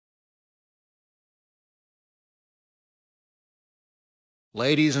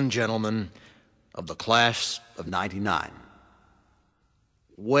Ladies and gentlemen of the class of '99,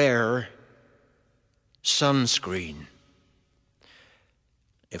 wear sunscreen.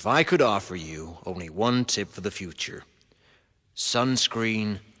 If I could offer you only one tip for the future,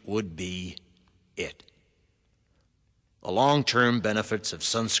 sunscreen would be it. The long-term benefits of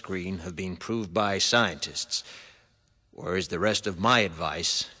sunscreen have been proved by scientists, whereas the rest of my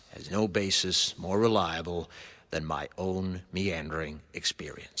advice has no basis more reliable than my own meandering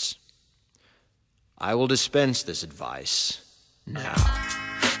experience. I will dispense this advice now.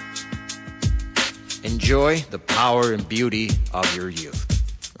 Enjoy the power and beauty of your youth.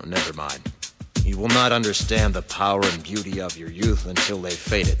 Oh, never mind. You will not understand the power and beauty of your youth until they've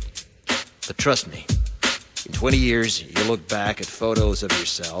faded. But trust me, in 20 years, you'll look back at photos of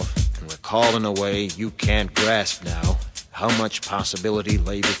yourself and recall in a way you can't grasp now how much possibility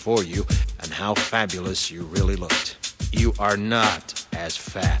lay before you and how fabulous you really looked. You are not as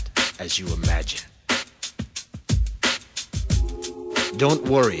fat as you imagine. Don't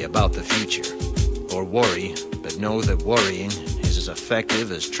worry about the future, or worry, but know that worrying is as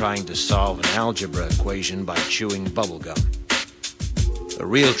effective as trying to solve an algebra equation by chewing bubblegum. The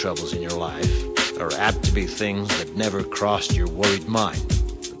real troubles in your life are apt to be things that never crossed your worried mind,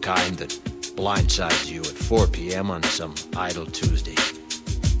 the kind that blindsides you at 4 p.m. on some idle Tuesday.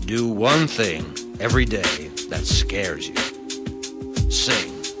 Do one thing every day that scares you.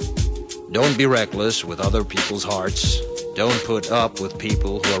 Sing. Don't be reckless with other people's hearts. Don't put up with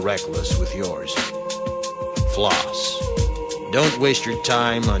people who are reckless with yours. Floss. Don't waste your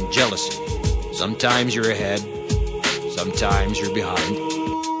time on jealousy. Sometimes you're ahead, sometimes you're behind.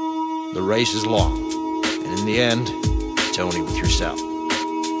 The race is long, and in the end, it's only with yourself.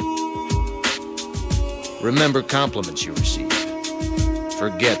 Remember compliments you receive.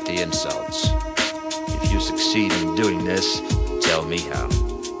 Forget the insults. If you succeed in doing this, tell me how.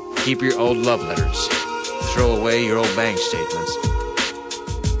 Keep your old love letters. Throw away your old bank statements.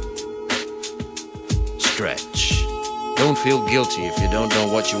 Stretch. Don't feel guilty if you don't know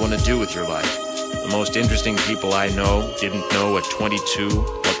what you want to do with your life. The most interesting people I know didn't know at 22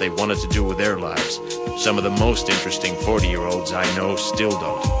 what they wanted to do with their lives. Some of the most interesting 40-year-olds I know still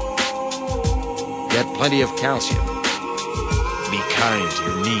don't. Get plenty of calcium. Be kind to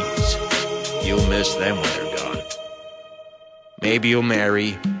your knees. You'll miss them when they're gone. Maybe you'll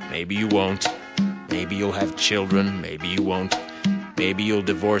marry, maybe you won't. Maybe you'll have children, maybe you won't. Maybe you'll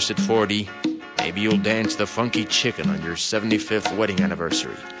divorce at 40. Maybe you'll dance the funky chicken on your 75th wedding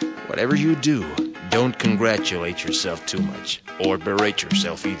anniversary. Whatever you do, don't congratulate yourself too much, or berate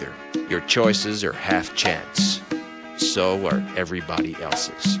yourself either. Your choices are half chance. So are everybody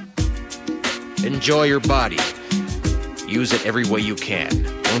else's. Enjoy your body. Use it every way you can.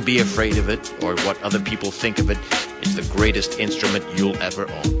 Don't be afraid of it or what other people think of it. It's the greatest instrument you'll ever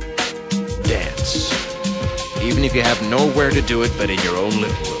own. Dance. Even if you have nowhere to do it but in your own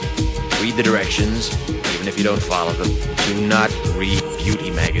living room. Read the directions, even if you don't follow them. Do not read beauty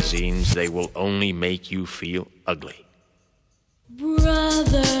magazines. They will only make you feel ugly.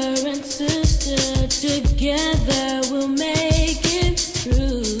 Brother and sister, together we'll make it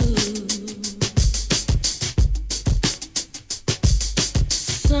through.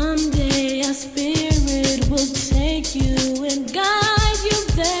 Someday our spirit will take you and guide you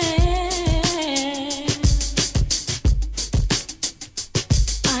there.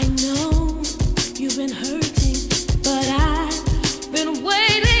 I know you've been hurting, but I've been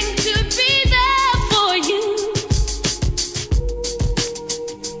waiting to be there for you.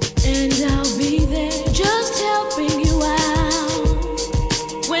 And I'll be there just helping you out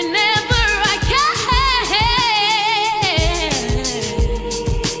whenever I can.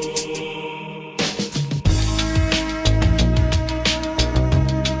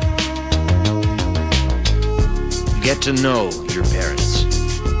 Get to know your parents.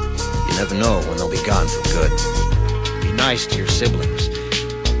 You never know when they'll be gone for good. Be nice to your siblings.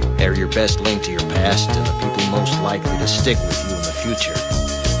 They're your best link to your past and the people most likely to stick with you in the future.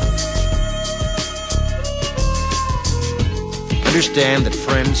 Understand that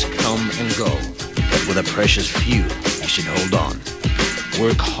friends come and go, but with a precious few, you should hold on.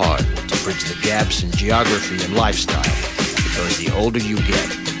 Work hard to bridge the gaps in geography and lifestyle, because the older you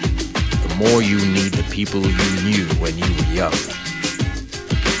get, the more you need the people you knew when you were young.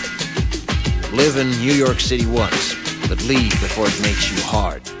 Live in New York City once, but leave before it makes you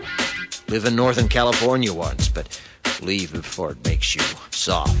hard. Live in Northern California once, but leave before it makes you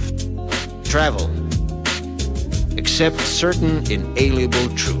soft. Travel. Accept certain inalienable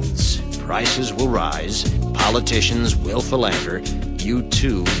truths. Prices will rise, politicians will philander, you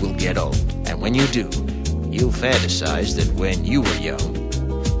too will get old. And when you do, you'll fantasize that when you were young,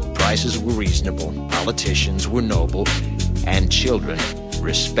 prices were reasonable, politicians were noble, and children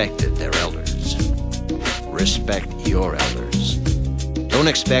respected their elders. Respect your elders. Don't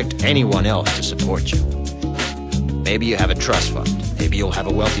expect anyone else to support you. Maybe you have a trust fund. Maybe you'll have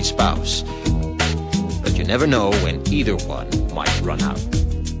a wealthy spouse. But you never know when either one might run out.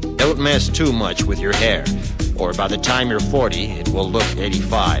 Don't mess too much with your hair, or by the time you're 40, it will look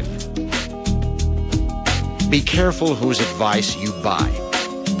 85. Be careful whose advice you buy,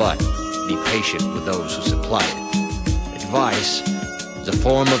 but be patient with those who supply it. Advice is a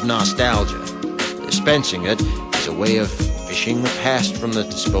form of nostalgia. Dispensing it is a way of fishing the past from the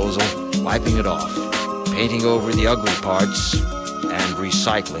disposal, wiping it off, painting over the ugly parts, and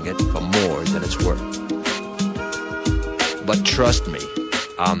recycling it for more than it's worth. But trust me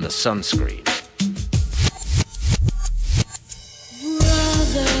on the sunscreen.